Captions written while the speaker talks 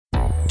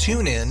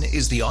TuneIn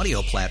is the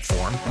audio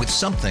platform with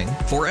something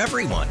for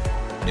everyone.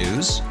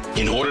 News.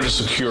 In order to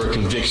secure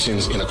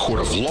convictions in a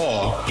court of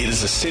law, it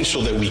is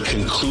essential that we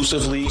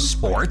conclusively.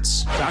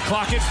 Sports. Shot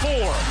clock at 4.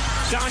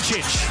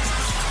 Doncic.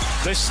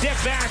 The step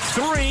back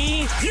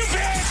 3. You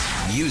bet.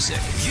 Music.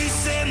 You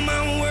set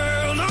my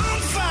world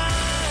on fire.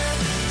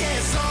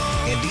 Yes,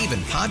 and even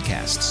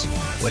podcasts.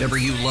 Whatever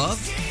you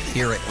love,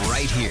 hear it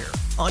right here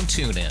on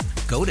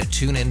TuneIn. Go to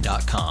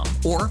TuneIn.com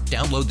or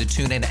download the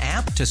TuneIn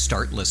app to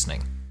start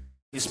listening.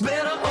 It's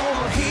better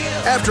over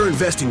here. After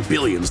investing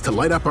billions to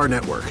light up our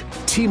network,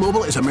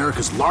 T-Mobile is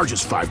America's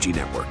largest 5G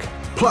network.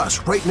 Plus,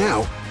 right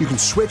now, you can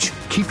switch,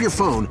 keep your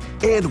phone,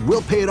 and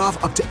we'll pay it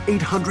off up to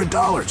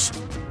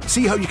 $800.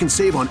 See how you can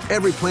save on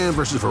every plan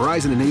versus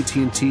Verizon and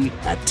AT&T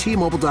at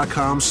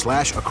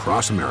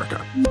T-Mobile.com/across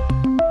America.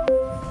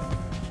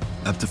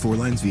 Up to 4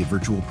 lines via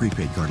virtual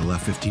prepaid card. Allow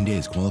 15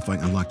 days. Qualifying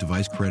unlocked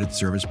device credit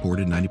service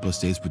ported 90+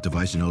 states with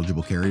device and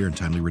eligible carrier and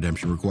timely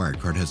redemption required.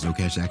 Card has no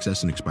cash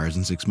access and expires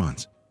in 6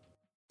 months.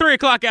 3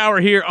 o'clock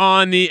hour here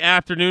on the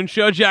afternoon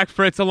show. Jack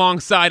Fritz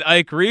alongside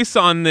Ike Reese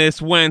on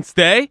this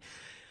Wednesday.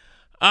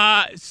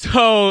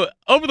 So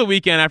over the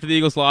weekend after the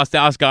Eagles lost,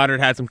 Dallas Goedert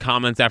had some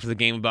comments after the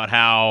game about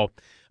how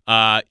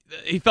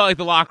he felt like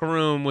the locker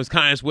room was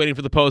kind of just waiting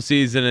for the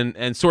postseason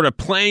and sort of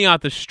playing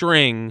out the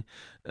string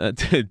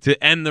to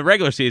end the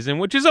regular season,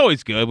 which is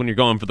always good when you're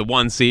going for the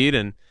 1 seed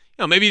and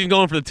maybe even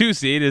going for the 2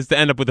 seed is to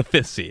end up with the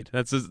 5th seed.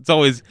 It's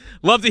always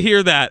love to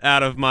hear that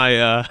out of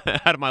my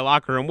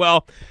locker room.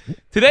 Well,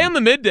 today on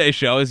the Midday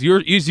Show is your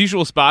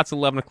usual spots,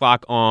 11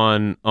 o'clock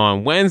on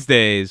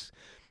Wednesdays.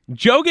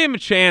 Joe gave him a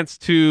chance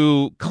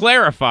to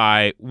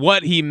clarify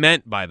what he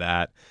meant by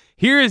that.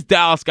 Here is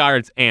Dallas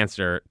Goedert's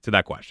answer to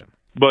that question.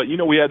 But,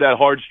 we had that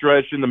hard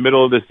stretch in the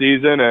middle of the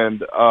season, and,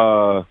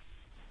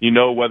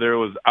 whether it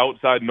was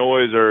outside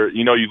noise or,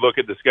 you look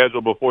at the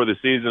schedule before the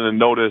season and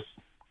notice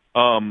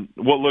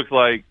what looks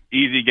like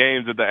easy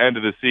games at the end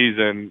of the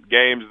season,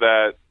 games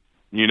that,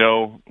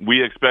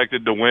 we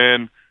expected to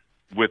win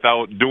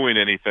without doing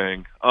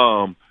anything.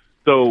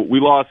 So we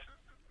lost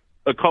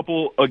a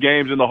couple of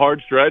games in the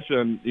hard stretch,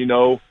 and,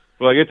 we're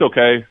like, it's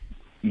okay.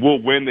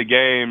 We'll win the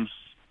games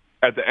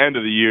at the end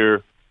of the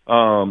year.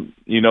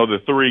 The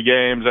 3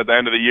 games at the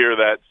end of the year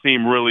that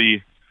seem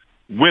really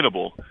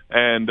winnable.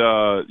 And,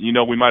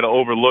 we might have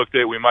overlooked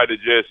it. We might have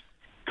just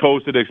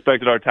coasted,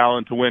 expected our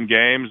talent to win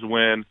games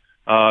when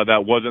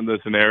that wasn't the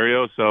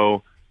scenario.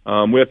 So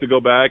we have to go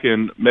back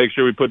and make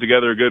sure we put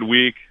together a good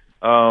week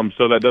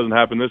so that doesn't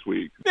happen this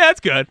week. Yeah, that's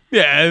good.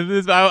 Yeah,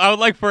 I would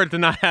like for it to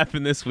not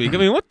happen this week. I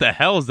mean, what the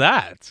hell is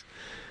that?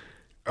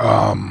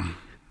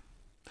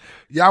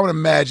 Yeah, I would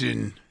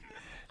imagine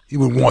he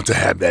would want to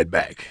have that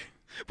back.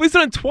 But he's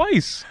done it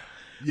twice.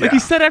 Yeah. Like he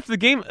said after the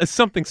game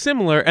something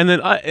similar, and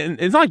then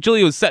and it's not like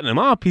Julio was setting him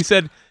up. He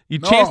said, you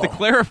chance to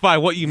clarify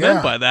what you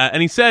meant by that.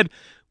 And he said,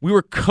 we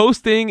were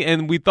coasting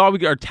and we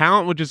thought our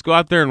talent would just go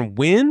out there and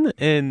win.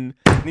 And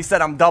he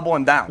said, I'm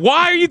doubling down.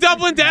 Why are you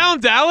doubling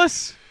down,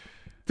 Dallas?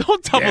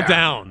 Don't double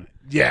down.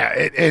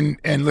 Yeah, and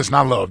listen,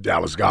 I love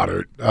Dallas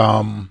Goedert.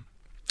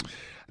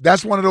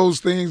 That's one of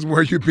those things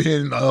where you're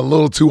being a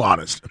little too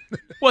honest.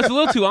 Well, it's a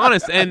little too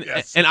honest, and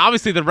Yes. and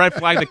obviously the red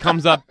flag that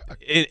comes up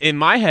in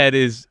my head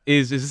is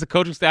this a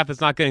coaching staff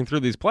that's not getting through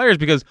these players,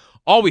 because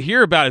all we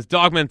hear about is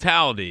dog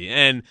mentality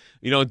and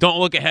don't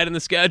look ahead in the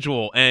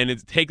schedule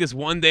and take this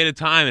one day at a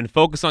time and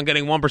focus on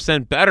getting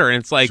 1% better. And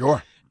it's like,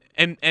 sure.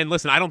 And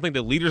listen, I don't think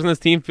the leaders in this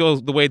team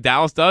feel the way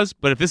Dallas does,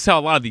 but if this is how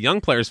a lot of the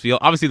young players feel,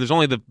 obviously there's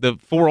only the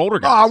 4 older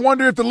guys. I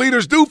wonder if the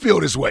leaders do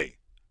feel this way.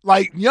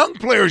 Like, young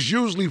players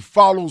usually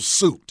follow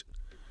suit.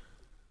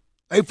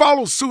 They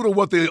follow suit of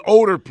what the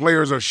older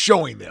players are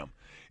showing them.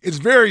 It's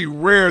very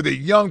rare that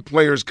young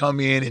players come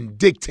in and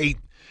dictate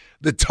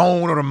the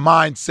tone or the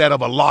mindset of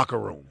a locker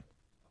room,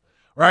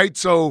 right?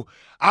 So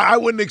I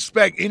wouldn't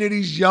expect any of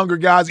these younger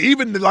guys,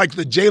 even like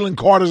the Jalen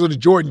Carters or the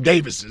Jordan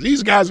Davises.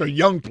 These guys are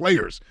young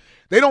players.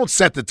 They don't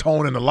set the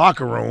tone in the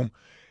locker room.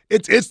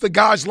 It's the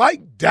guys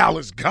like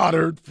Dallas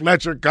Goedert,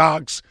 Fletcher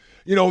Cox,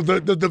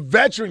 the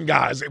veteran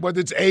guys, whether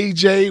it's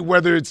AJ,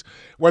 whether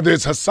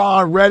it's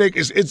Hassan Reddick,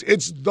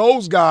 it's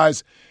those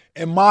guys,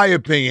 in my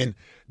opinion,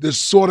 that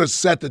sort of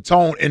set the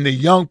tone, and the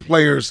young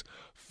players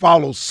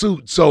follow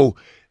suit. So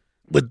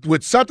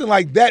with something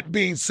like that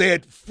being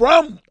said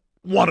from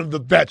one of the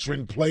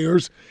veteran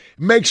players,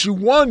 makes you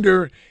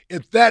wonder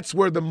if that's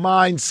where the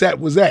mindset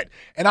was at.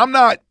 And I'm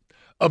not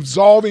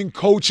absolving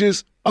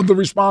coaches of the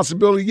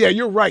responsibility. Yeah,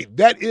 you're right.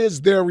 That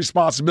is their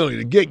responsibility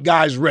to get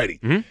guys ready.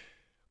 Mm-hmm.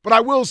 But I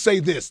will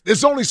say this.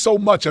 There's only so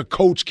much a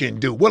coach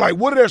can do. What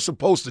are they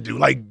supposed to do?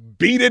 Like,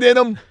 beat it in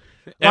them?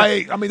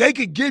 Yeah. They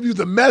could give you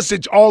the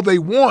message all they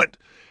want.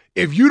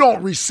 If you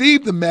don't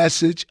receive the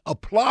message,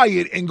 apply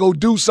it and go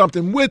do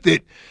something with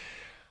it.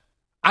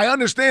 I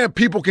understand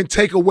people can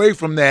take away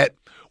from that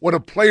where the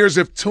players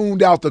have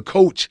tuned out the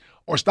coach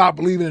or stopped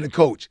believing in the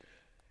coach.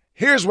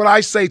 Here's what I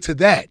say to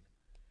that.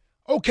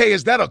 Okay,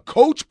 is that a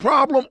coach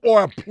problem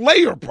or a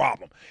player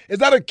problem? Is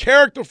that a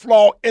character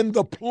flaw in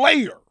the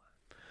player?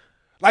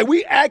 Like,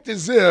 we act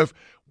as if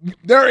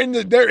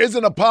there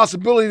isn't a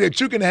possibility that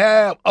you can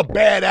have a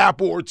bad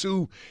apple or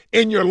two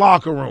in your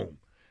locker room,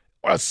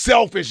 or a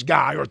selfish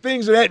guy, or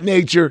things of that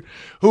nature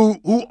who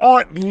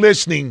aren't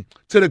listening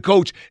to the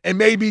coach and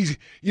maybe,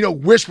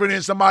 whispering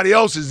in somebody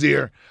else's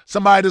ear,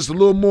 somebody that's a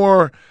little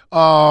more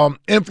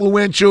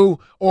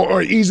influential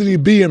or easy to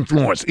be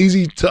influenced.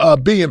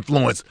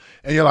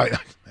 And you're like,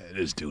 man,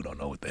 this dude don't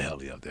know what the hell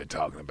he up there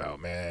talking about,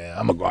 man.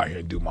 I'm going to go out here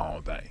and do my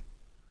own thing.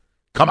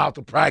 Come out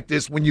to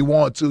practice when you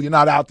want to. You're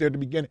not out there at the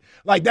beginning.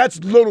 Like, that's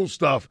little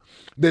stuff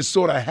that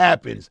sort of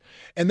happens.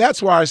 And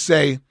that's why I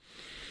say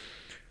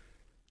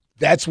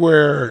that's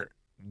where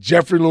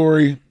Jeffrey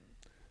Lurie,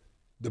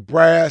 the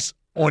brass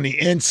on the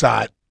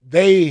inside,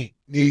 they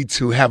need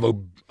to have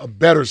a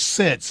better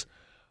sense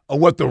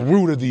of what the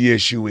root of the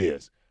issue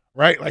is,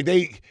 right? Like,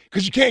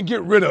 because you can't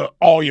get rid of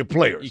all your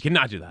players. You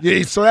cannot do that.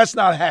 Yeah, so that's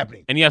not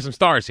happening. And you have some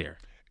stars here.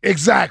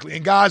 Exactly.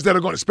 And guys that are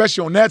going to,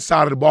 especially on that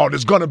side of the ball,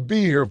 that's going to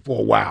be here for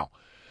a while.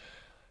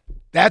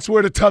 That's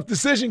where the tough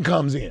decision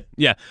comes in.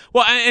 Yeah.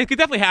 Well, and it could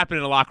definitely happen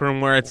in a locker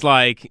room where it's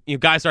like,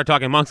 guys start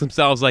talking amongst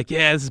themselves like,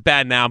 yeah, this is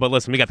bad now, but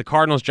listen, we got the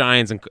Cardinals,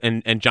 Giants,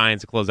 and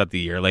Giants to close out the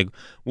year. Like,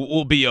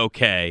 we'll be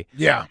okay.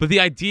 Yeah. But the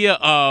idea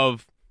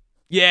of,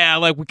 we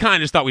kind of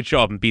just thought we'd show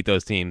up and beat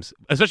those teams,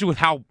 especially with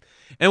how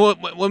 – and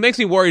what makes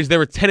me worry is they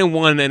were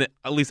 10-1, and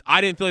at least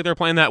I didn't feel like they were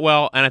playing that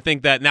well, and I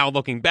think that now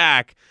looking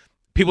back,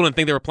 people didn't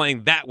think they were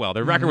playing that well.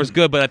 Their record was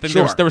good, but I think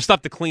there was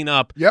stuff to clean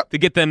up to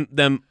get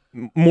them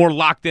more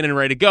locked in and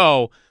ready to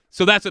go.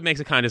 So that's what makes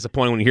it kind of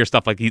disappointing when you hear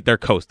stuff like they're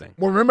coasting.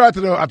 Well, remember I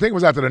think it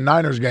was after the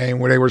Niners game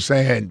where they were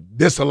saying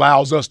this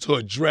allows us to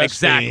address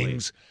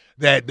things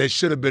that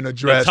should have been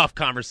addressed. The tough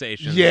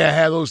conversations. Yeah,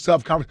 have those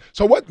tough conversations.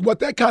 So what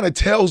that kind of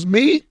tells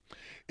me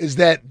is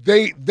that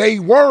they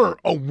were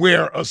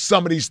aware of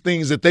some of these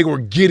things that they were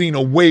getting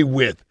away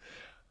with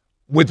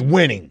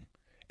winning.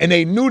 And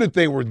they knew that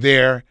they were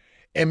there,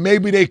 and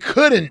maybe they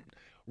couldn't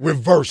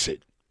reverse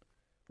it,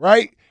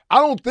 right? I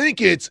don't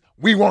think it's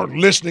we weren't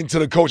listening to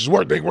the coaches'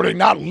 work. Were they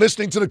not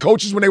listening to the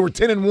coaches when they were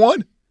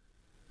 10-1?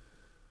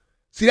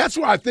 See, that's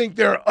where I think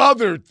there are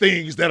other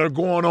things that are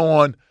going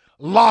on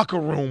locker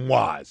room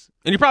wise.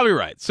 And you're probably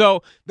right.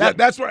 So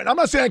that's right. I'm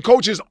not saying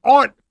coaches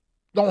don't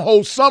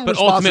hold some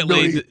responsibility.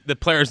 Ultimately, the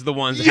players are the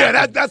ones.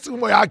 That's the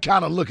way I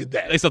kind of look at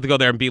that. They still have to go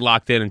there and be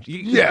locked in.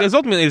 Because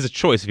ultimately, it's a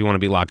choice if you want to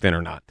be locked in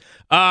or not.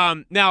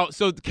 Now,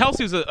 so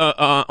Kelsey was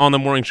on the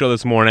morning show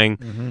this morning.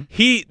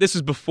 Mm-hmm. This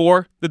is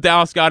before the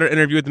Dallas Goedert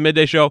interview at the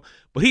Midday Show,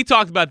 but he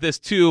talked about this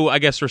too, I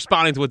guess,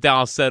 responding to what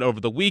Dallas said over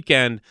the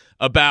weekend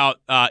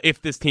about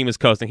if this team is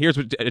coasting. Here's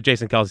what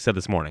Jason Kelsey said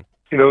this morning.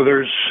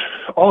 There's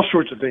all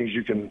sorts of things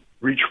you can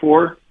reach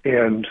for,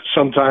 and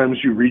sometimes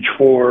you reach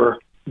for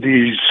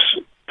these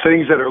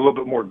things that are a little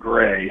bit more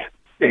gray.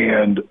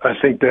 And I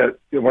think that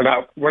we're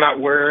not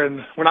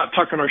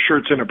tucking our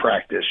shirts into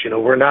practice.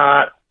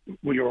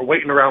 We were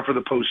waiting around for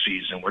the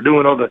postseason. We're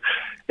doing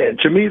and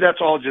to me, that's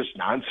all just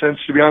nonsense,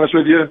 to be honest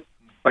with you.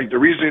 Like, the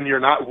reason you're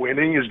not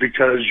winning is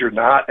because you're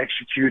not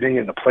executing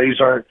and the plays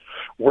aren't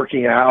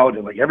working out.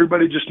 And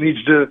everybody just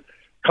needs to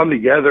come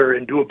together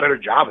and do a better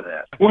job of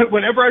that.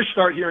 Whenever I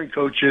start hearing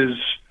coaches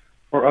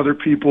or other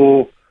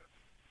people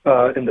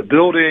in the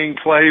building,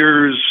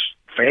 players,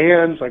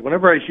 fans,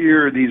 whenever I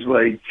hear these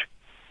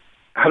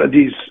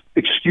these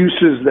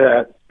excuses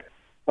that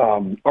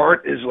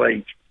aren't as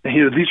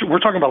we're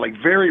talking about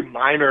very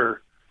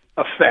minor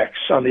effects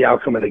on the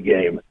outcome of the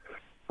game.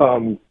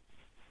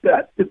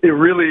 That it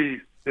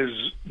really is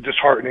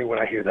disheartening when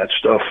I hear that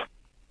stuff.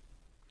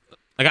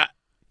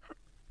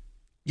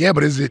 Yeah,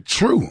 but is it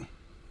true?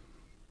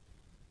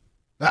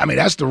 I mean,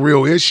 that's the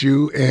real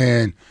issue,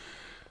 and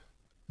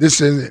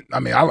this isn't. I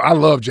mean, I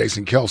love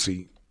Jason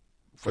Kelsey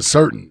for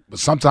certain, but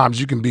sometimes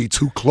you can be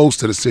too close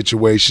to the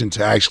situation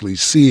to actually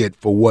see it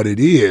for what it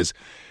is.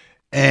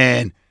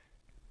 And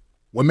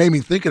what made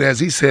me think of that is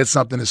he said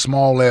something as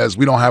small as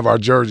we don't have our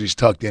jerseys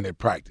tucked in at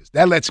practice.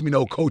 That lets me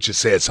know coaches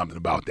said something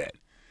about that,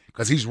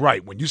 because he's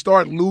right. When you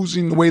start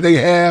losing the way they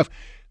have,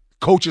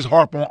 coaches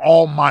harp on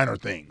all minor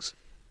things.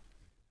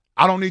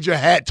 I don't need your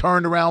hat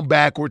turned around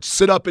backwards.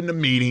 Sit up in the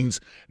meetings.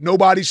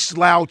 Nobody's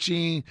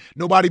slouching.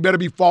 Nobody better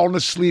be falling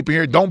asleep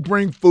here. Don't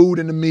bring food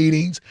in the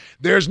meetings.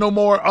 There's no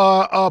more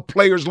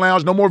players'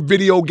 lounge, no more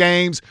video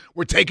games.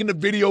 We're taking the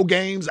video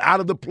games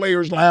out of the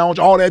players' lounge,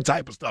 all that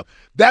type of stuff.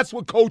 That's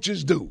what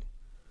coaches do.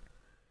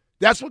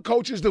 That's what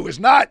coaches do. It's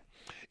not,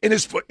 and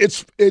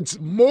it's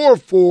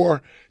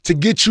more to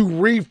get you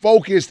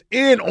refocused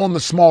in on the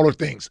smaller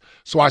things.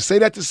 So I say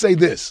that to say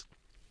this.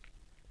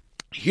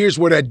 Here's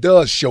where that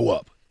does show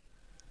up.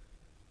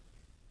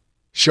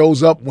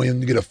 Shows up when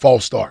you get a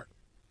false start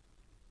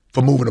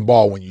for moving the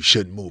ball when you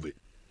shouldn't move it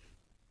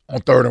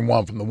on 3rd and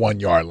 1 from the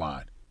 1-yard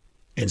line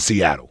in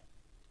Seattle.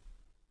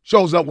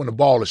 Shows up when the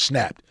ball is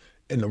snapped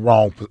in the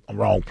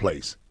wrong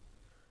place.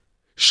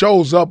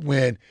 Shows up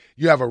when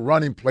you have a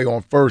running play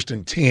on 1st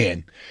and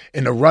 10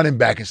 and the running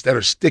back, instead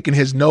of sticking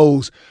his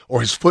nose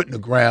or his foot in the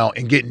ground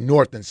and getting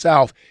north and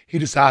south, he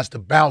decides to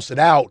bounce it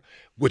out,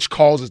 which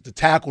causes the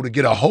tackle to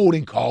get a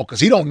holding call because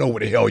he don't know where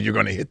the hell you're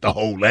going to hit the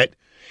hole at.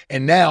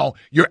 And now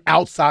you're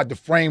outside the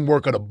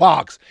framework of the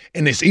box,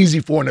 and it's easy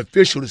for an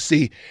official to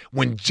see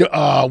when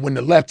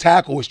the left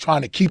tackle is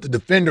trying to keep the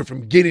defender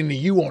from getting to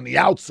you on the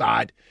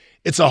outside,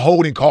 it's a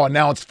holding call.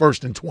 Now it's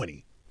 1st and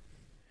 20.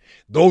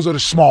 Those are the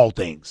small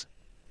things.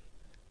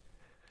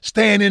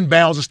 Staying in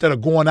bounds instead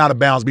of going out of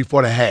bounds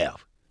before the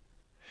half.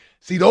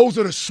 See, those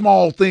are the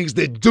small things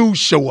that do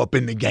show up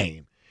in the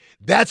game.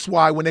 That's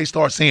why when they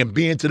start saying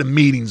being to the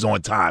meetings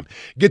on time,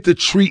 get the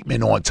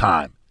treatment on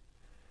time,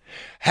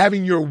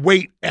 having your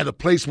weight at a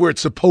place where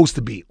it's supposed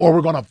to be, or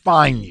we're going to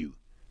fine you.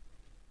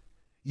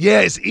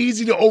 Yeah, it's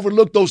easy to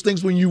overlook those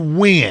things when you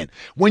win.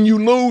 When you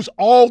lose,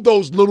 all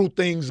those little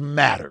things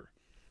matter.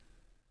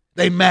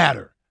 They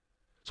matter.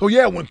 So,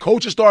 yeah, when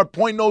coaches start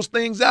pointing those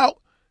things out,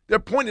 they're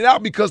pointing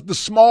out because the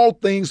small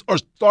things are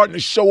starting to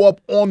show up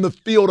on the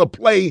field of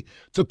play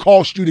to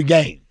cost you the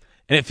game.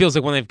 And it feels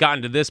like when they've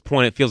gotten to this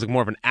point, it feels like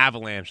more of an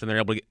avalanche, and they're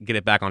able to get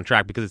it back on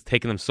track because it's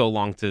taken them so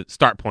long to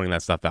start pointing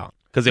that stuff out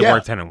because they were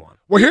 10-1.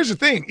 Well, here's the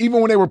thing. Even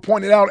when they were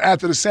pointing out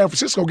after the San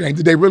Francisco game,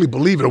 did they really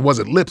believe it or was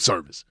it lip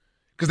service?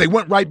 Because they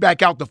went right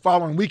back out the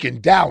following week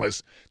in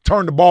Dallas,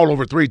 turned the ball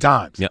over 3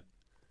 times. Yep.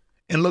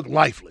 And looked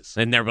lifeless.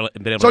 They've never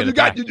been able to get it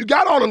back. You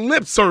got all the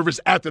lip service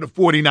after the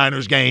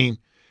 49ers game,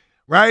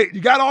 right?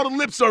 You got all the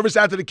lip service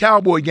after the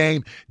Cowboy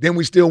game. Then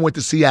we still went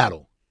to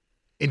Seattle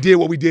and did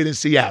what we did in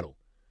Seattle.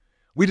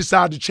 We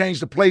decided to change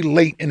the play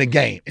late in the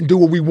game and do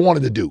what we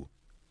wanted to do.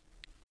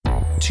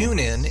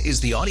 TuneIn is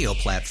the audio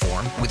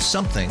platform with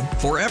something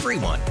for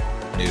everyone.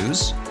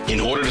 News. In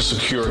order to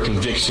secure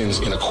convictions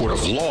in a court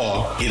of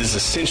law, it is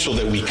essential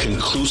that we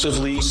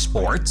conclusively.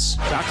 Sports.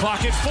 Shot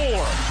clock at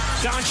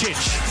 4.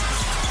 Doncic.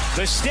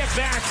 The step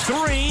back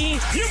 3.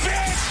 You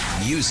bet.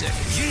 Music.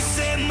 You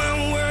set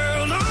my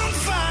world on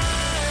fire.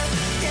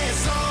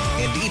 Yes,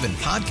 and even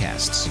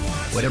podcasts.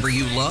 Whatever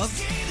you love,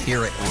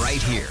 hear it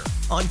right here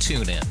on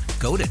TuneIn.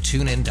 Go to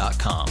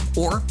TuneIn.com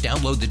or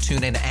download the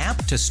TuneIn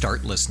app to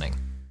start listening.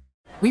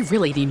 We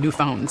really need new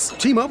phones.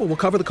 T-Mobile will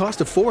cover the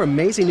cost of 4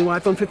 amazing new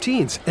iPhone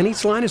 15s, and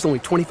each line is only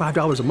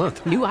 $25 a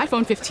month. New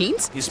iPhone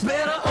 15s? It's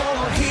better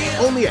over here.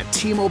 Only at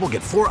T-Mobile,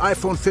 get 4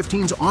 iPhone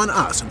 15s on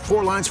us and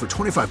 4 lines for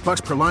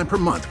 $25 per line per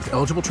month with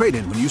eligible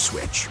trade-in when you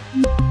switch.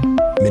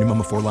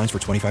 Minimum of 4 lines for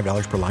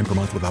 $25 per line per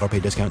month with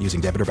autopay discount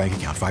using debit or bank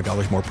account.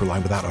 $5 more per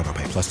line without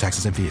autopay, plus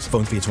taxes and fees.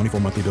 Phone fee at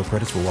 24 monthly bill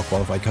credits for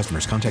well-qualified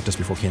customers. Contact us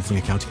before canceling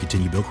account to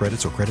continue bill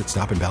credits or credit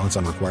stop and balance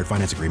on required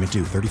finance agreement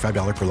due.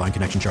 $35 per line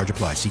connection charge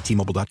applies. See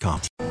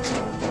T-Mobile.com.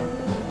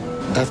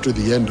 After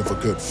the end of a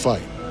good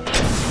fight,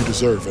 you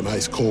deserve an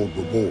ice-cold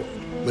reward.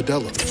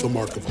 Modelo is the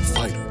mark of a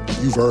fighter.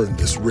 You've earned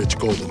this rich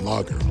golden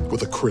lager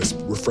with a crisp,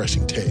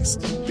 refreshing taste.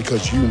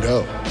 Because you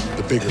know,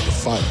 the bigger the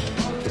fight,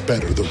 the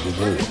better the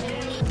reward.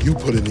 You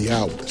put in the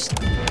hours,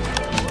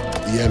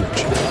 the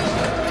energy,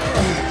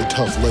 the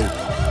tough labor.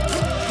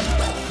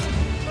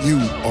 You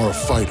are a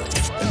fighter,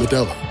 and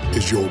Modelo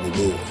is your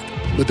reward.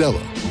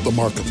 Modelo, the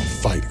mark of a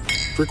fighter.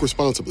 Drink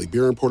responsibly.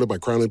 Beer imported by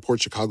Crown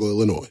Imports, Chicago,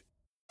 Illinois.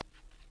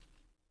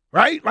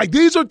 Right? Like,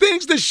 these are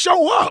things that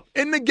show up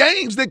in the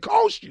games that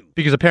cost you.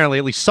 Because apparently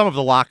at least some of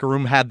the locker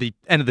room had the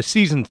end of the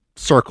season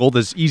circled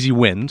as easy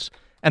wins,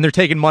 and they're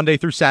taking Monday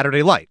through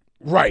Saturday light.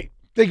 Right.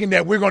 Thinking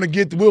that we're going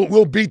to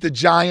we'll beat the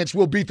Giants,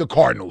 we'll beat the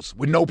Cardinals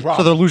with no problem.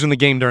 So they're losing the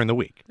game during the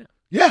week.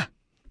 Yeah. A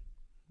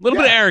little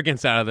bit of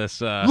arrogance out of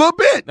this. Little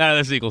bit. Out of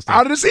this Eagles team.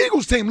 Out of this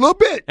Eagles team, a little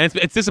bit. And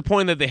it's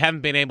disappointing that they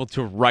haven't been able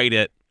to right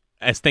it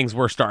as things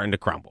were starting to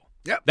crumble.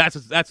 Yep. That's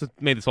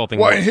what made this whole thing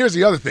work. And here's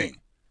the other thing.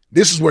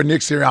 This is where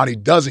Nick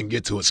Sirianni doesn't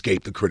get to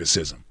escape the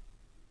criticism.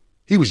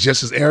 He was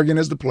just as arrogant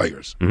as the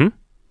players. Mm-hmm.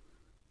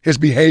 His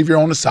behavior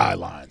on the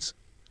sidelines.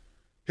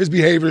 His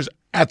behaviors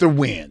after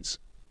wins.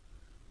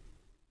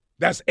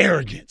 That's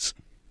arrogance.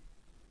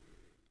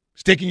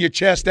 Sticking your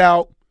chest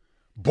out,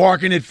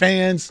 barking at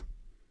fans.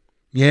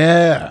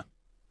 Yeah.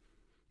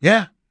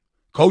 Yeah.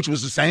 Coach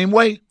was the same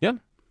way. Yeah.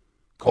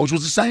 Coach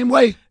was the same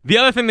way. The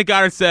other thing that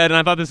Goddard said, and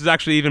I thought this is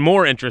actually even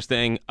more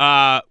interesting,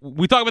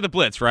 we talk about the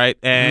blitz, right?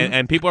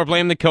 And people are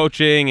blaming the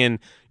coaching, and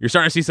you're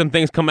starting to see some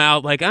things come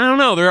out like, I don't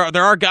know,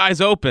 there are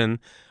guys open.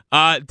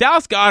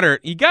 Dallas Goedert,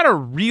 you got to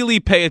really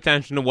pay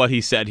attention to what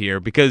he said here,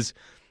 because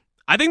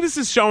I think this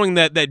is showing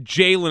that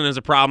Jalen is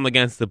a problem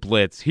against the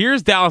blitz.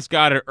 Here's Dallas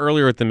Goedert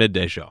earlier at the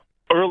Midday Show.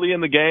 Early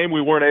in the game,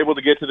 we weren't able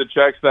to get to the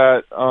checks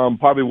that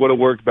probably would have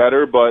worked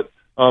better, but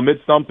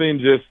it's something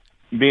just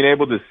being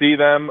able to see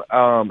them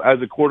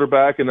as a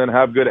quarterback and then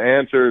have good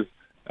answers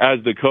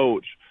as the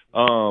coach.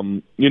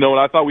 And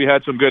I thought we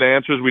had some good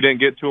answers. We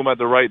didn't get to them at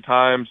the right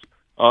times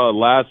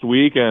last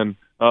week, and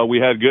we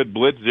had good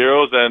blitz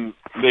zeros, and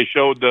they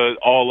showed the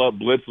all-up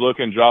blitz look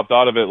and dropped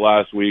out of it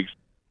last week.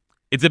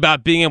 It's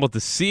about being able to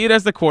see it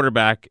as the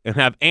quarterback and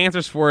have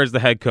answers for it as the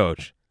head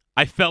coach.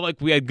 I felt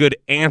like we had good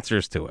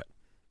answers to it.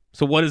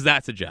 So what does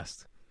that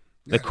suggest?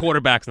 The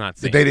quarterback's not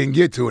seeing it. They didn't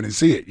get to it and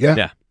see it, yeah.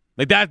 Yeah.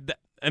 Like that.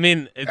 I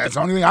mean, that's the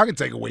only thing I can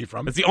take away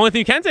from it. It's the only thing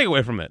you can take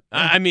away from it.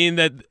 I mean,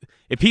 that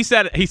if he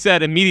said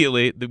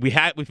immediately that we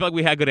felt like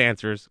we had good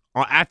answers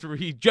after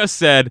he just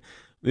said,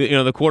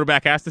 the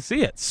quarterback has to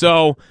see it.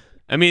 So,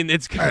 I mean,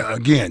 it's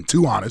again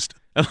too honest.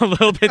 a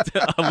little bit too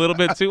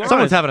honest.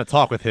 Someone's having a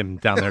talk with him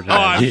down there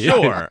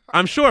today.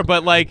 I'm sure.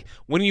 But like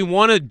when you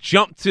want to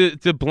jump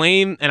to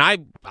blame, and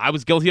I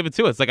was guilty of it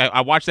too. It's like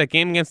I watched that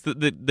game against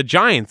the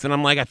Giants, and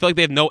I'm like, I feel like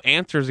they have no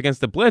answers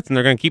against the blitz, and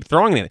they're going to keep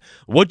throwing it.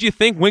 What do you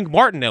think Wink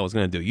Martindale was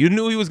going to do? You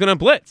knew he was going to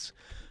blitz.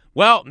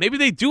 Well, maybe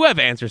they do have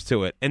answers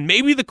to it, and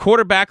maybe the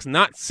quarterback's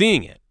not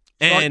seeing it.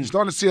 And you're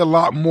starting to see a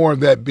lot more of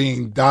that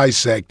being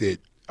dissected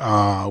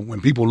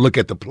when people look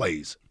at the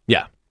plays.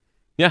 Yeah.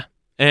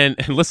 And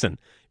listen,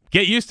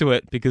 get used to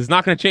it because it's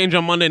not going to change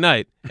on Monday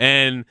night.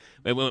 And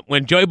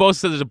when Joey Bosa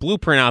says there's a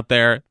blueprint out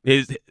there,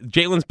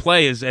 Jalen's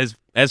play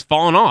has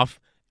fallen off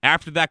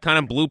after that kind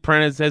of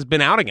blueprint has been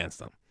out against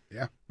them.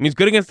 Yeah. I mean, he's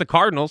good against the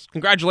Cardinals.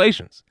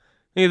 Congratulations.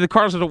 I mean, the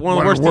Cardinals are one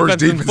of the worst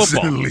defenses in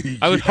football. In the league.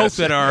 I would hope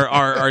that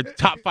our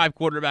top 5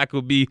 quarterback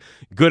would be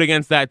good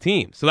against that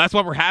team. So that's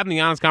why we're having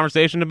the honest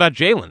conversation about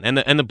Jalen.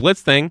 And the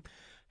blitz thing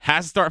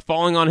has to start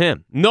falling on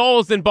him.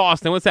 Noel's in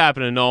Boston. What's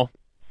happening, Noel?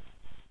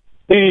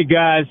 Hey,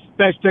 guys.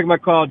 Thanks for taking my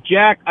call.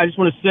 Jack, I just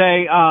want to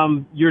say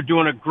you're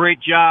doing a great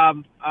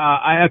job.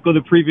 I echo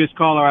the previous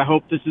caller. I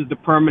hope this is the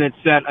permanent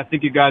set. I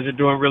think you guys are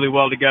doing really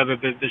well together.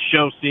 The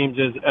show seems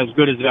as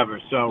good as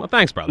ever. So, well,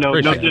 thanks, brother.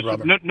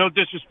 No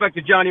disrespect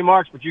to Johnny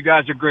Marks, but you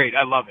guys are great.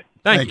 I love it.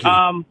 Thank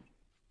you.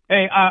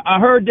 Hey, I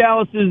heard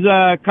Dallas's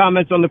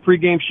comments on the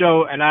pregame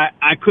show, and I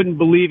couldn't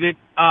believe it.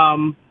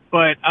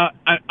 But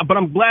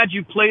I'm glad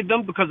you played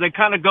them because they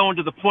kind of go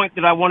into the point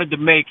that I wanted to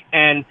make.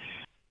 And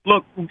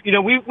look,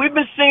 we've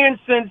been saying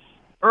since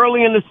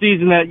early in the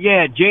season that,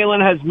 Jalen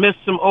has missed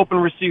some open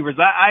receivers.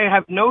 I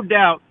have no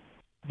doubt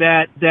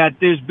that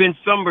there's been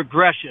some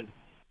regression.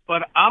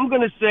 But I'm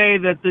going to say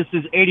that this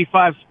is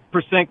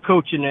 85%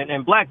 coaching,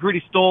 and Black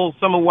Gritty stole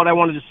some of what I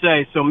wanted to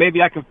say, so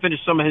maybe I can finish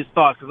some of his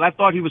thoughts, because I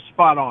thought he was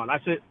spot on. I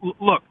said,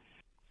 look,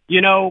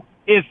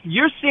 if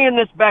you're seeing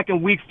this back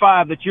in week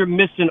 5 that you're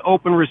missing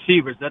open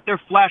receivers, that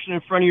they're flashing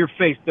in front of your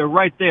face, they're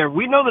right there.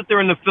 We know that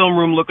they're in the film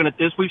room looking at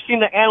this. We've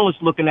seen the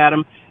analysts looking at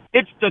them.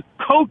 It's the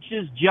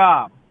coach's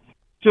job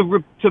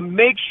to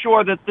make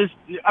sure that this,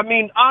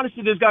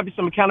 honestly, there's got to be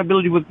some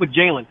accountability with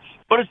Jalen.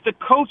 But it's the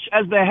coach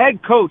as the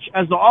head coach,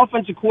 as the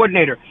offensive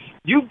coordinator.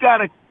 You've got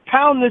to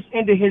pound this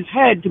into his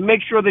head to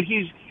make sure that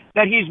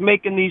he's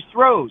making these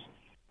throws,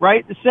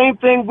 right? The same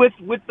thing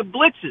with the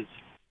blitzes.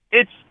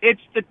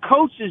 It's the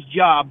coach's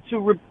job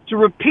to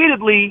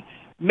repeatedly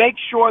make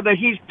sure that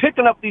he's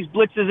picking up these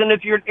blitzes. And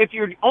if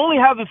you're only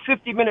having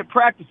 50-minute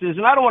practices,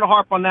 and I don't want to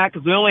harp on that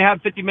because we only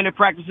had 50-minute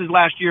practices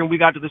last year and we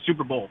got to the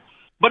Super Bowl.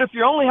 But if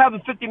you're only having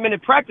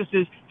 50-minute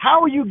practices,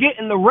 how are you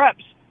getting the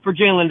reps for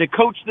Jalen to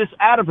coach this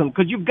out of him?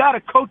 Because you've got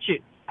to coach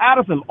it out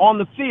of him on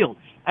the field.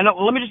 And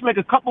let me just make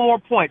a couple more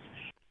points.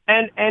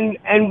 And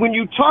when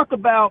you talk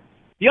about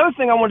the other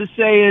thing I want to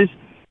say is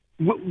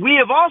we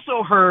have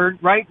also heard,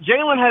 right,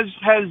 Jalen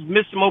has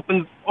missed some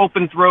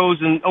open throws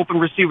and open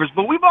receivers,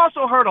 but we've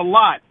also heard a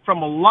lot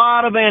from a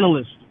lot of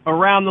analysts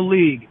around the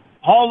league,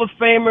 Hall of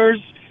Famers,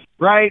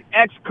 right,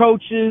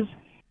 ex-coaches,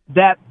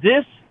 that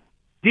this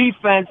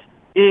defense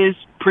is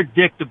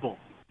predictable.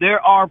 There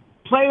are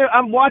players,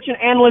 I'm watching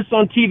analysts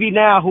on TV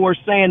now who are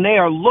saying they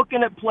are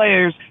looking at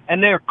players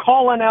and they're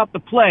calling out the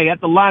play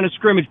at the line of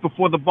scrimmage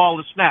before the ball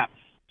is snapped.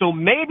 So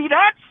maybe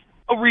that's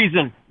a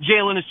reason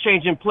Jalen is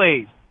changing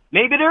plays.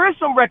 Maybe there is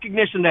some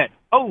recognition that,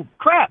 oh,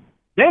 crap,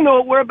 they know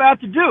what we're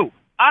about to do.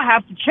 I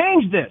have to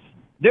change this.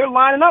 They're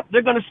lining up.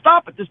 They're going to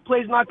stop it. This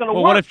play's not going to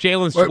work. What if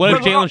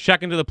Jalen's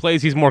checking to the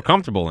plays he's more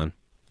comfortable in?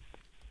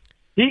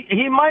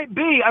 He might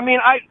be.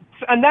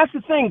 And that's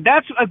the thing.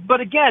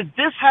 But again,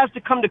 this has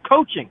to come to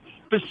coaching.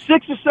 For 6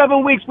 or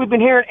 7 weeks, we've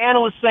been hearing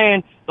analysts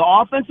saying the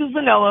offense is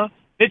vanilla.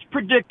 It's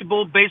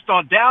predictable based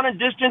on down and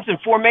distance and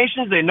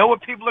formations. They know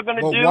what people are going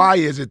to do. Well, why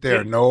is it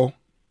there, Noel?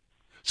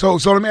 So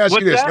let me ask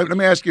you this. Let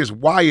me ask you this.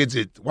 Why is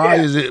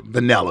it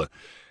vanilla?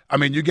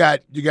 You got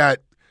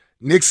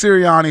Nick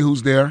Sirianni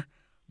who's there,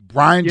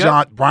 Brian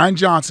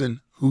Johnson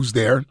who's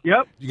there.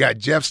 Yep. You got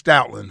Jeff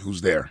Stoutland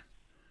who's there.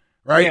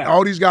 Right? Yeah.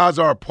 All these guys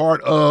are a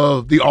part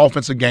of the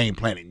offensive game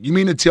planning. You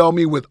mean to tell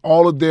me with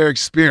all of their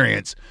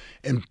experience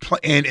and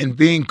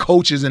being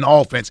coaches in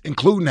offense,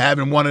 including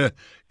having one of,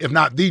 if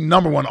not the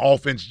number one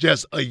offense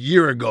just a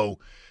year ago,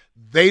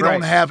 they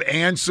don't have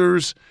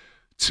answers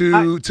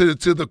to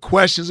the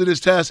questions of this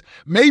test?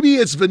 Maybe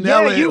it's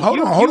vanilla.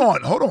 Hold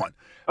on.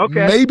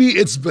 Okay. Maybe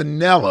it's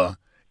vanilla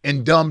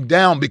and dumbed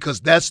down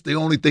because that's the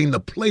only thing the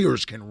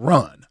players can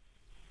run.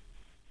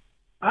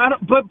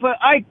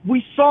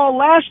 We saw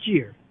last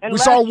year. We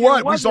saw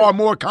what? We saw a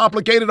more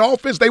complicated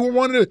offense. They were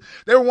one of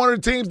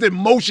the teams that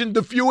motioned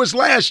the fewest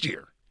last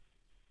year.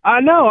 I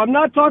know. I'm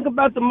not talking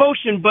about the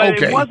motion, but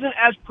It wasn't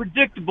as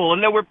predictable,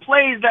 and there were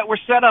plays that were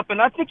set up.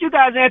 And I think you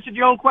guys answered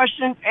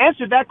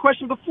that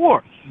question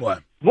before.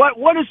 What?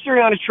 What is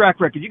Sirianni's track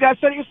record? You guys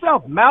said it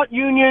yourself. Mount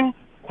Union,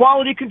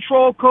 quality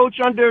control coach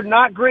under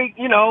not great,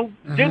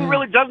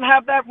 doesn't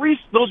have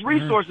those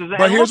resources.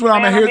 But here's what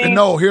I'm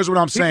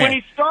saying. When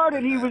he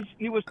started,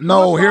 he was.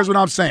 No, here's what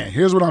I'm saying.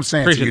 Here's what I'm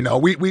saying to you.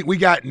 We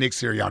got Nick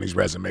Sirianni's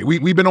resume.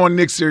 We've bbeen on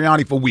Nick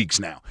Sirianni for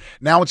weeks now.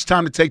 Now it's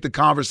time to take the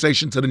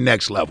conversation to the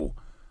next level.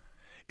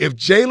 if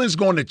Jalen's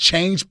going to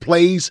change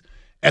plays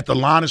at the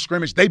line of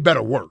scrimmage, they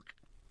better work.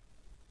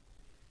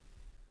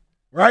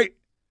 Right?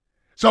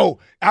 So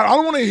I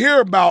don't want to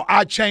hear about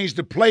I changed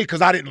the play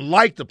because I didn't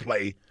like the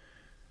play.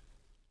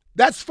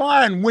 That's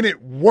fine when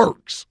it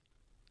works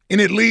and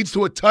it leads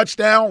to a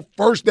touchdown,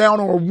 first down,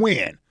 or a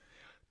win.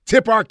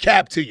 Tip our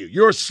cap to you.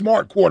 You're a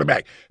smart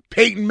quarterback.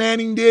 Peyton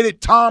Manning did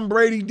it. Tom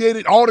Brady did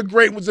it. All the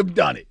great ones have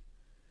done it.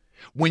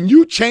 When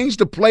you change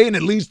the play and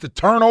it leads to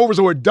turnovers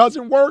or it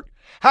doesn't work,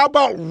 how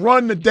about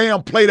run the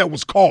damn play that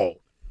was called?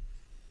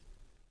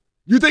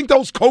 You think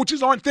those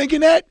coaches aren't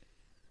thinking that?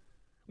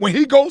 When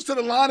he goes to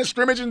the line of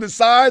scrimmage and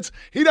decides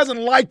he doesn't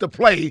like the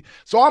play,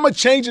 so I'm going to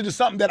change it to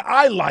something that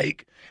I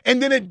like,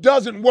 and then it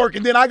doesn't work,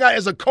 and then I got,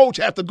 as a coach,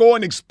 have to go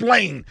and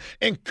explain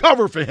and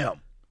cover for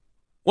him.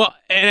 Well,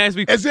 and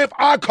as if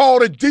I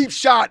called a deep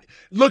shot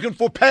looking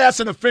for pass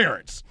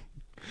interference.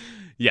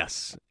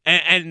 Yes.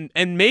 And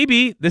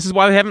maybe this is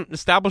why they haven't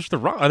established the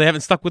run, or they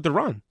haven't stuck with the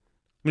run.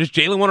 Does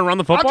Jalen want to run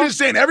the football? I'm just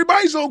saying,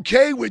 everybody's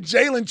okay with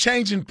Jalen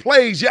changing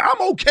plays. Yeah,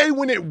 I'm okay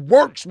when it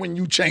works when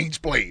you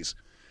change plays.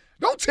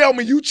 Don't tell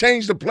me you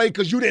changed the play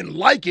because you didn't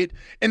like it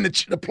and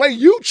the play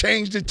you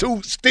changed it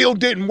to still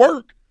didn't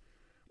work.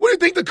 What do you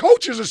think the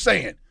coaches are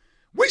saying?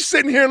 We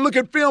sitting here and look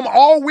at film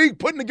all week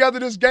putting together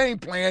this game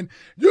plan.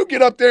 You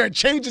get up there and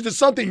change it to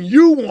something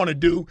you want to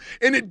do,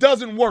 and it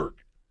doesn't work.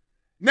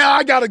 Now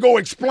I got to go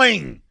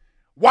explain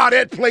why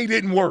that play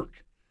didn't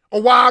work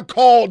or why I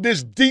called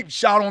this deep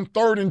shot on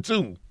 3rd and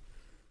 2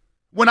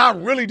 when I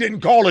really didn't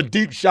call a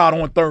deep shot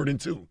on 3rd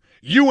and 2.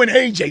 You and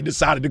AJ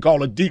decided to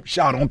call a deep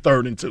shot on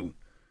 3rd and 2.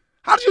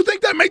 How do you think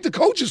that make the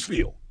coaches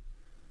feel?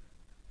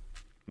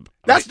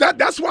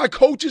 That's why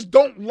coaches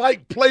don't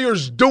like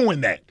players doing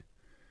that.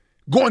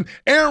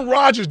 Aaron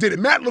Rodgers did it.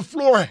 Matt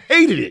LaFleur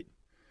hated it,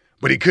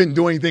 but he couldn't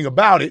do anything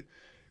about it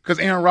because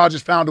Aaron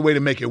Rodgers found a way to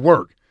make it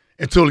work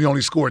until he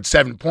only scored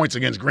 7 points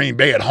against Green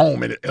Bay at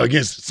home and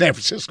against San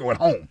Francisco at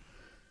home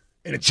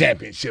in a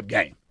championship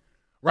game.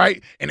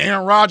 Right? And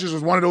Aaron Rodgers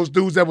was one of those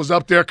dudes that was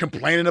up there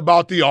complaining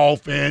about the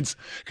offense,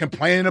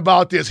 complaining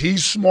about this.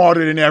 He's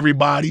smarter than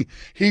everybody.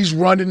 He's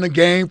running the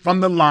game from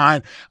the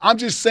line. I'm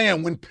just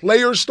saying, when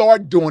players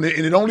start doing it,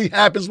 and it only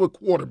happens with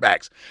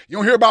quarterbacks, you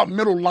don't hear about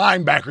middle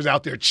linebackers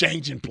out there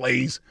changing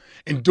plays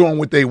and doing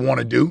what they want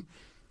to do.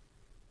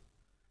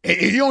 And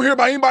you don't hear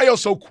about anybody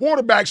else. So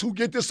quarterbacks who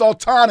get this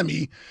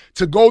autonomy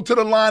to go to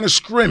the line of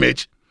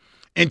scrimmage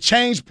and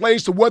change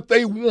plays to what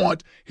they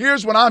want,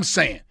 here's what I'm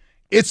saying.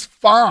 It's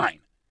fine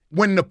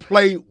when the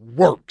play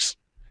works.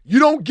 You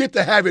don't get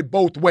to have it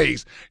both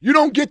ways. You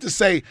don't get to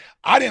say,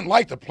 I didn't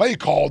like the play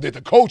call that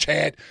the coach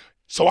had,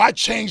 so I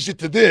changed it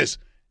to this,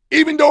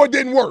 even though it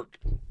didn't work.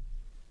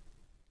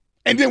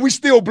 And then we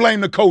still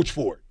blame the coach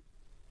for it.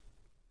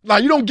 Now,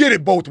 you don't get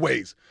it both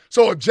ways.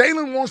 So if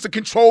Jalen wants to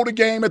control the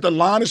game at the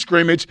line of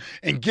scrimmage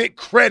and get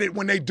credit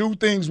when they do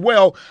things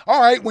well, all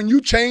right, when you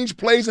change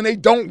plays and they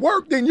don't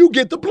work, then you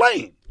get the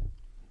blame.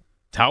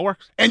 That's how it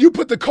works. And you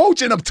put the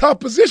coach in a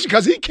tough position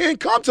because he can't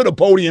come to the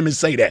podium and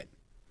say that.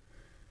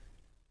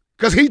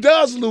 Because he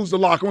does lose the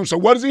locker room. So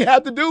what does he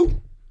have to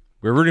do?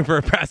 We're rooting for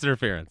a pass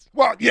interference.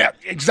 Well, yeah,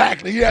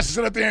 exactly. He has to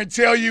sit up there and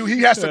tell you.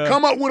 He has to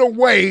come up with a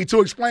way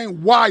to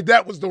explain why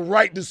that was the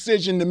right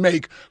decision to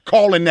make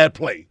calling that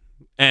play.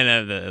 And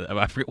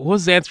I forget, what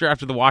was the answer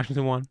after the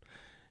Washington one?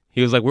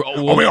 He was like,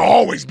 we'll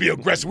always be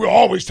aggressive. We'll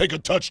always take a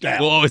touchdown.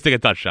 We'll always take a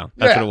touchdown.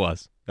 That's what it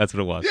was. That's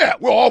what it was. Yeah,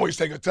 we'll always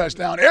take a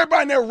touchdown.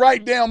 Everybody in their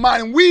right damn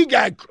mind, and we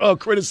got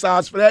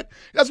criticized for that.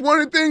 That's one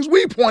of the things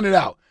we pointed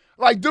out.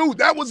 Like, dude,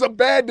 that was a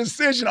bad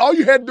decision. All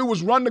you had to do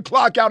was run the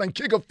clock out and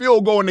kick a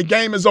field goal, and the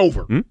game is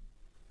over.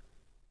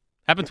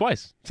 Happened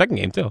twice. Second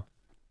game, too.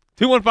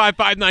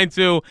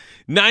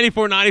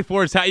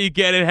 215-592-9494 is how you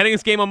get it. Heading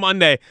this game on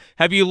Monday,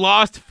 have you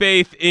lost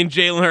faith in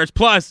Jalen Hurts?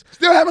 Plus,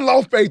 still haven't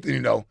lost faith in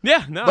you, though.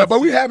 Yeah, no. But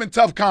we're having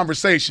tough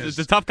conversations.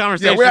 It's a tough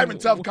conversation. Yeah, we're having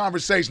tough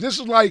conversations. This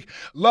is like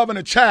loving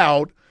a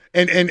child,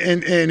 and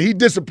he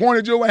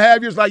disappointed you or what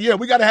have you. It's like, yeah,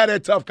 we got to have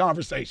that tough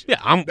conversation.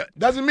 Yeah,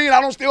 doesn't mean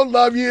I don't still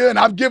love you and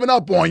I've given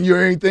up on you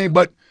or anything,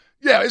 but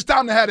yeah, it's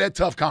time to have that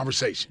tough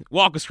conversation.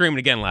 Walk was screaming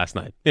again last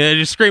night. Yeah,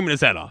 just screaming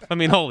his head off. I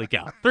mean, holy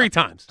cow. 3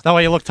 times. Is that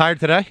why you look tired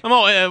today?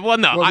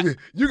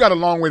 You got a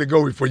long way to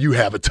go before you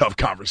have a tough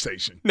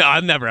conversation. No,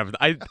 I've never have.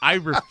 I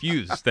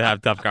refuse to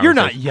have tough conversations. You're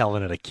not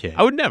yelling at a kid.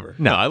 I would never.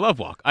 No, I love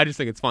Walk. I just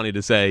think it's funny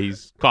to say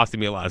he's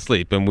costing me a lot of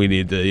sleep and we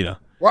need to,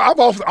 Well, I've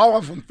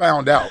often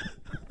found out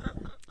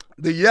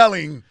the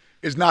yelling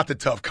is not the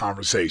tough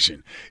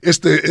conversation. It's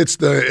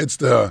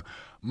the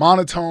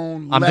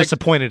monotone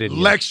disappointed in you.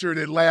 Lecture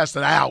that lasts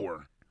an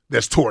hour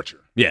that's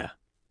torture. Yeah.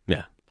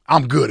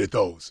 I'm good at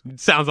those.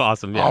 Sounds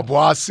awesome. Yeah. Oh, boy,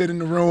 I sit in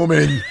the room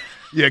and,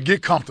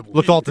 get comfortable.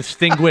 Look all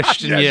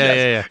distinguished.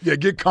 Yeah,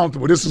 get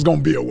comfortable. This is going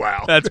to be a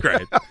while. That's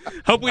great.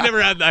 Hope we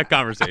never had that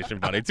conversation,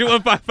 buddy.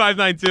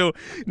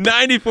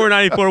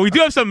 215-592-9494. We do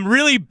have some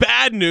really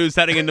bad news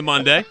heading into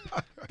Monday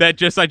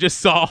that I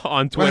just saw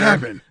on Twitter. What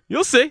happened?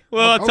 You'll see.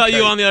 Well, I'll tell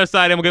you on the other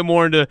side, and we'll get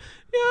more into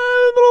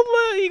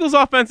little Eagles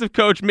offensive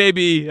coach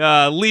maybe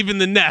leaving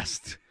the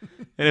nest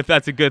and if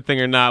that's a good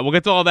thing or not. We'll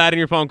get to all that in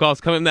your phone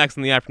calls coming next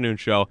in the afternoon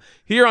show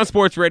here on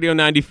Sports Radio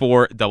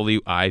 94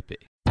 WIP.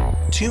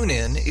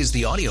 TuneIn is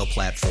the audio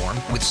platform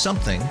with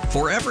something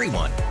for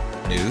everyone.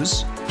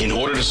 News. In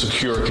order to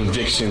secure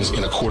convictions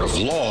in a court of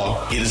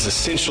law, it is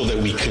essential that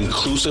we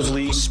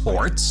conclusively.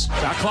 Sports.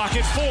 Shot clock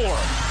at 4.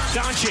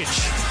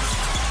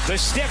 Doncic. The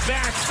step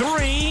back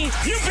 3.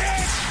 You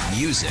bet.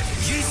 Music.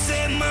 You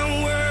set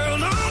my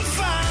world on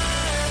fire.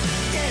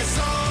 Yes,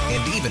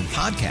 and even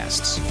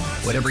podcasts.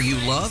 Whatever you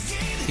love,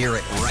 hear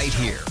it right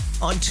here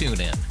on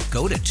TuneIn.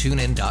 Go to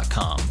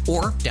TuneIn.com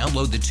or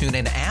download the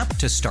TuneIn app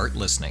to start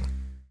listening.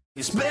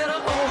 It's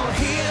better over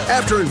here.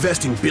 After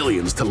investing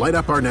billions to light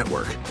up our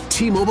network,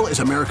 T-Mobile is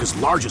America's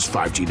largest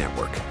 5G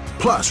network.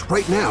 Plus,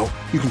 right now,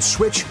 you can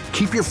switch,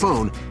 keep your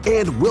phone,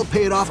 and we'll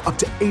pay it off up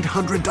to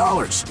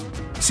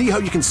 $800. See how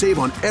you can save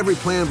on every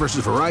plan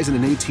versus Verizon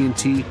and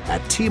AT&T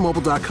at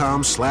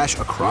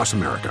T-Mobile.com/across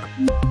America.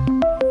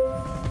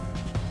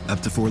 Up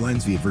to 4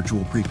 lines via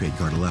virtual prepaid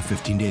card. Allow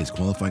 15 days.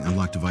 Qualifying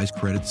unlocked device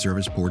credit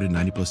service ported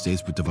 90+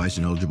 days with device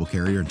and eligible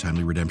carrier and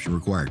timely redemption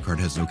required. Card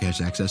has no cash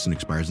access and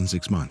expires in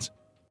 6 months.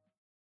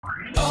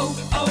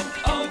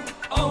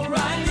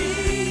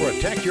 O'Reilly.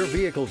 Protect your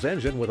vehicle's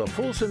engine with a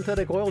full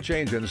synthetic oil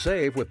change and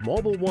save with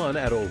Mobile One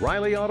at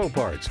O'Reilly Auto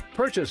Parts.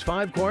 Purchase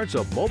 5 quarts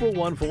of Mobile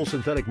One full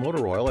synthetic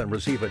motor oil and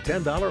receive a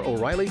 $10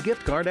 O'Reilly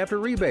gift card after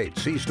rebate.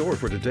 See store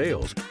for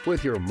details.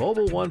 With your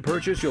Mobile One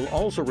purchase, you'll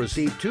also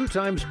receive 2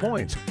 times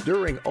points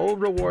during O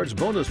Rewards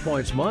Bonus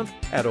Points Month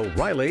at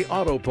O'Reilly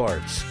Auto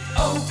Parts.